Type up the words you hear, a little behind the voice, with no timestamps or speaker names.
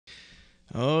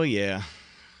Oh, yeah.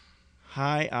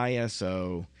 High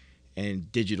ISO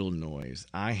and digital noise.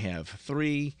 I have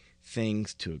three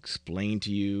things to explain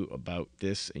to you about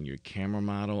this and your camera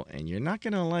model, and you're not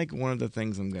going to like one of the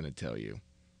things I'm going to tell you.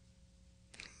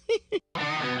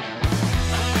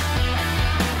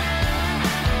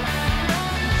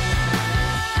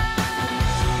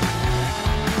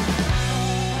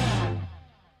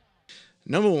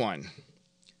 Number one,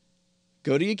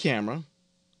 go to your camera,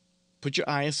 put your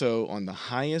ISO on the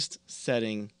highest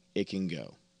setting it can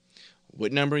go.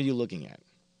 What number are you looking at?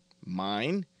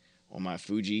 Mine on my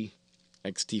Fuji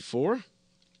X-T4.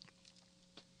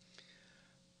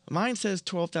 Mine says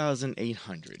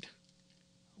 12,800.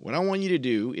 What I want you to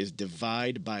do is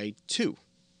divide by 2.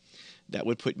 That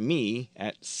would put me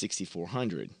at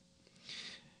 6,400.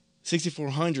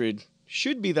 6,400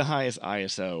 should be the highest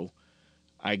ISO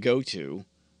I go to,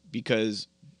 because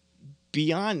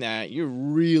beyond that, you're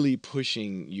really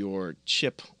pushing your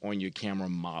chip on your camera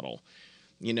model.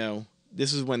 You know,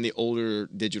 this is when the older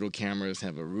digital cameras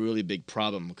have a really big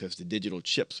problem because the digital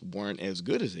chips weren't as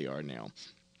good as they are now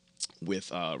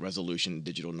with resolution,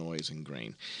 digital noise, and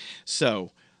grain. So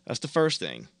that's the first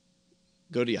thing.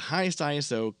 Go to your highest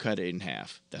ISO, cut it in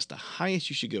half. That's the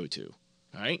highest you should go to.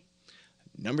 All right.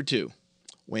 Number two,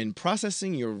 when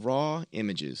processing your raw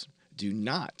images, do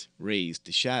not raise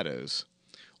the shadows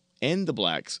and the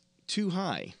blacks too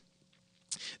high.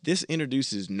 This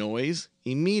introduces noise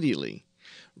immediately.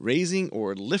 Raising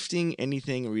or lifting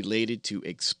anything related to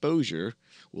exposure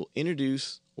will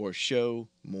introduce or show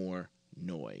more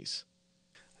noise.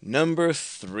 Number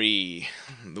three,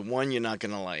 the one you're not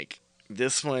going to like.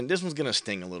 This one's going to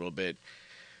sting a little bit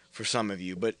for some of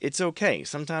you, but it's okay.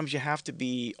 Sometimes you have to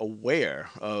be aware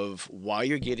of why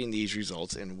you're getting these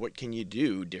results and what can you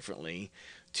do differently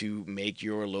to make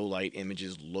your low light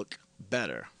images look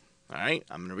better. All right,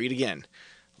 I'm going to read again.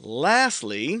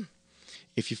 Lastly,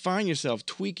 if you find yourself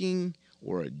tweaking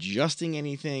or adjusting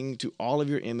anything to all of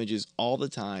your images all the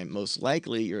time, most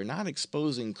likely you're not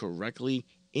exposing correctly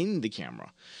in the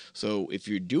camera. So if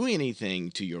you're doing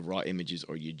anything to your raw images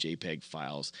or your JPEG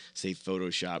files, say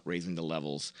Photoshop, raising the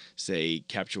levels, say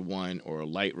Capture One or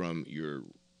Lightroom, you're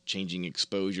changing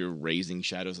exposure, raising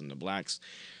shadows and the blacks,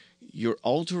 you're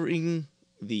altering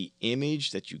the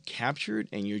image that you captured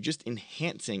and you're just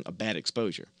enhancing a bad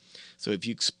exposure. So if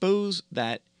you expose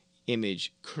that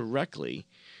image correctly,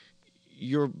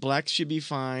 your blacks should be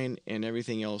fine and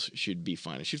everything else should be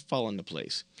fine. It should fall into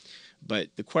place. But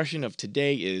the question of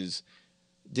today is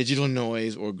digital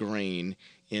noise or grain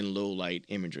in low light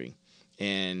imagery.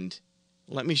 And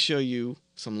let me show you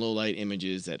some low light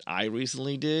images that I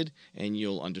recently did, and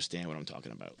you'll understand what I'm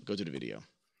talking about. Go to the video.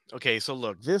 Okay, so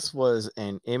look, this was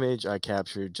an image I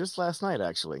captured just last night,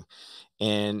 actually.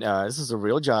 And this is a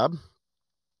real job.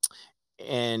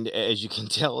 And as you can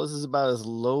tell, this is about as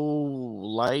low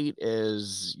light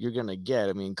as you're going to get.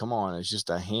 I mean, come on, it's just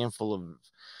a handful of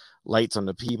lights on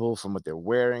the people from what they're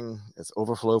wearing. It's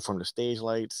overflow from the stage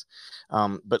lights.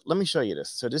 But let me show you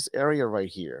this. So this area right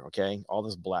here, okay, all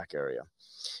this black area.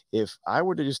 If I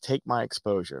were to just take my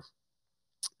exposure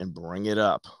and bring it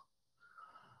up,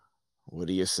 what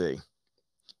do you see? You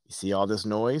see all this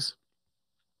noise?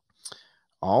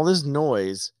 All this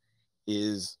noise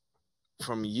is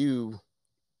from you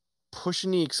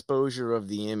pushing the exposure of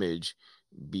the image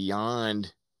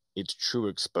beyond its true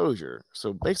exposure.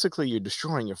 So basically, you're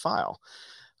destroying your file.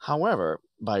 However,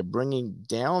 by bringing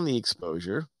down the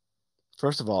exposure,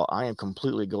 first of all, I am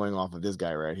completely going off of this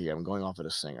guy right here. I'm going off of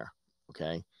the singer.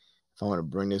 Okay. If I want to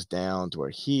bring this down to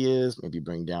where he is, maybe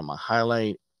bring down my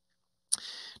highlight.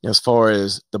 Now, as far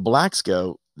as the blacks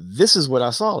go, this is what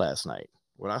I saw last night.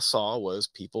 What I saw was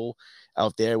people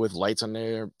out there with lights on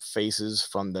their faces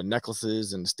from the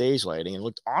necklaces and stage lighting. It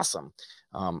looked awesome.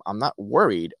 I'm not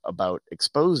worried about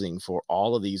exposing for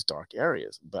all of these dark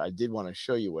areas, but I did want to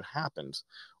show you what happens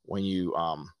when you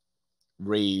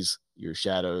raise your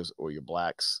shadows or your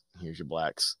blacks. Here's your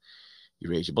blacks.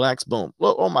 You raise your blacks, boom.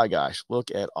 Look, oh my gosh,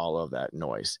 look at all of that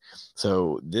noise.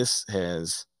 So this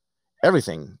has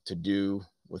everything to do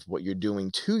with what you're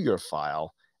doing to your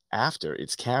file after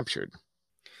it's captured.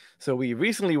 So we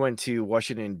recently went to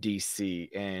Washington, D.C.,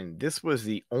 and this was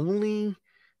the only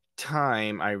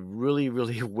time I really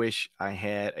wish I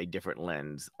had a different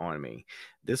lens on me.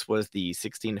 This was the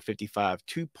 16-55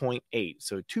 2.8.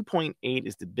 So 2.8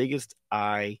 is the biggest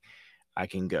I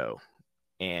can go.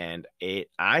 And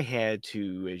I had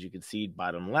to, as you can see,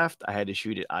 bottom left, I had to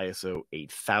shoot at ISO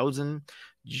 8000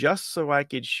 just so I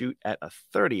could shoot at a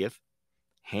 30th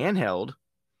handheld,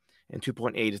 and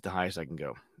 2.8 is the highest I can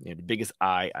go. You know, the biggest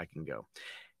I can go.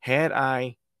 Had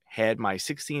I had my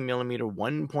 16 millimeter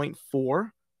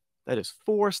 1.4, That is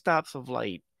 4 stops of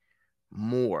light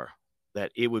more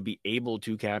that it would be able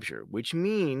to capture, which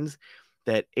means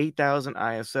that 8000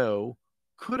 ISO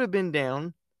could have been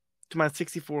down to my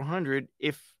 6400,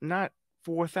 if not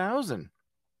 4000.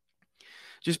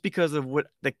 Just because of what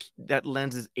that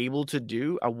lens is able to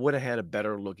do, I would have had a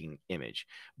better looking image.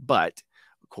 But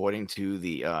according to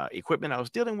the equipment I was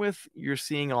dealing with, you're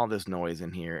seeing all this noise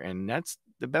in here, and that's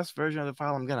the best version of the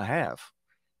file I'm gonna have.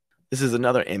 This is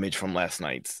another image from last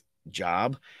night's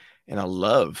job, and I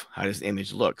love how this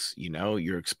image looks. You know,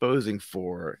 you're exposing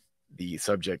for the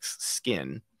subject's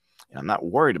skin, and I'm not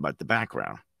worried about the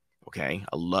background. Okay,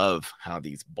 I love how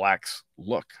these blacks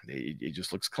look. It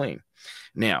just looks clean.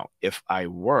 Now, if I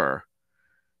were,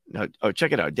 now, oh,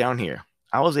 check it out down here.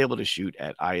 I was able to shoot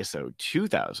at ISO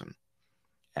 2000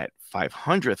 at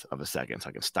 500th of a second, so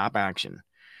I can stop action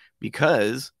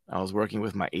because I was working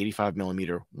with my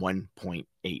 85mm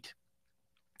 1.8.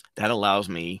 That allows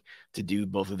me to do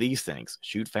both of these things: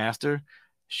 shoot faster,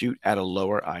 shoot at a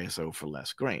lower ISO for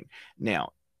less grain.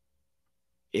 Now,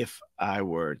 if I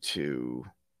were to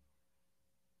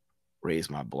raise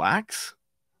my blacks,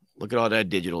 look at all that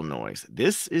digital noise.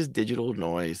 This is digital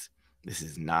noise. This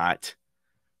is not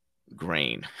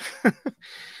grain.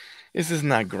 This is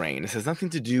not grain. This has nothing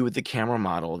to do with the camera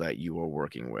model that you are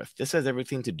working with. This has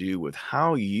everything to do with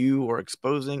how you are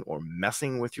exposing or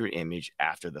messing with your image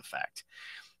after the fact.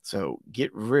 So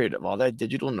get rid of all that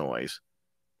digital noise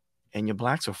and your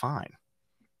blacks are fine.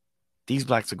 These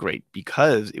blacks are great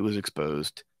because it was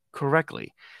exposed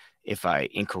correctly. If I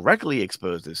incorrectly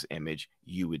exposed this image,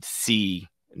 you would see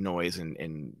noise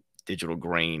and digital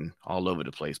grain all over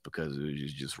the place because it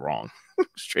was just wrong.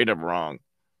 Straight up wrong.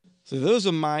 So those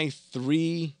are my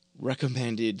 3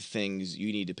 recommended things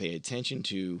you need to pay attention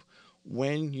to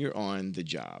when you're on the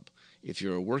job. If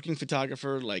you're a working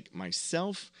photographer like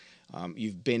myself,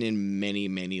 you've been in many,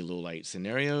 many low light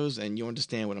scenarios and you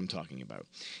understand what I'm talking about.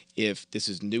 If this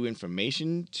is new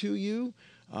information to you,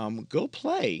 go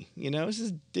play. You know, this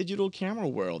is digital camera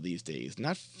world these days,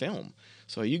 not film.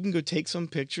 So you can go take some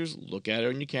pictures, look at it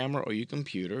on your camera or your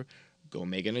computer, go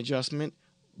make an adjustment,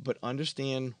 but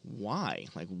understand why.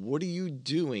 Like, what are you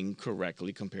doing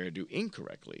correctly compared to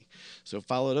incorrectly? So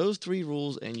follow those 3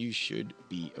 rules and you should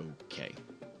be okay.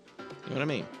 You know what I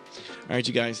mean? All right,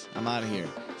 you guys, I'm out of here.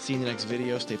 See you in the next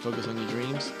video. Stay focused on your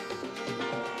dreams.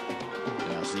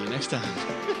 And I'll see you next time.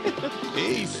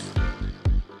 Peace.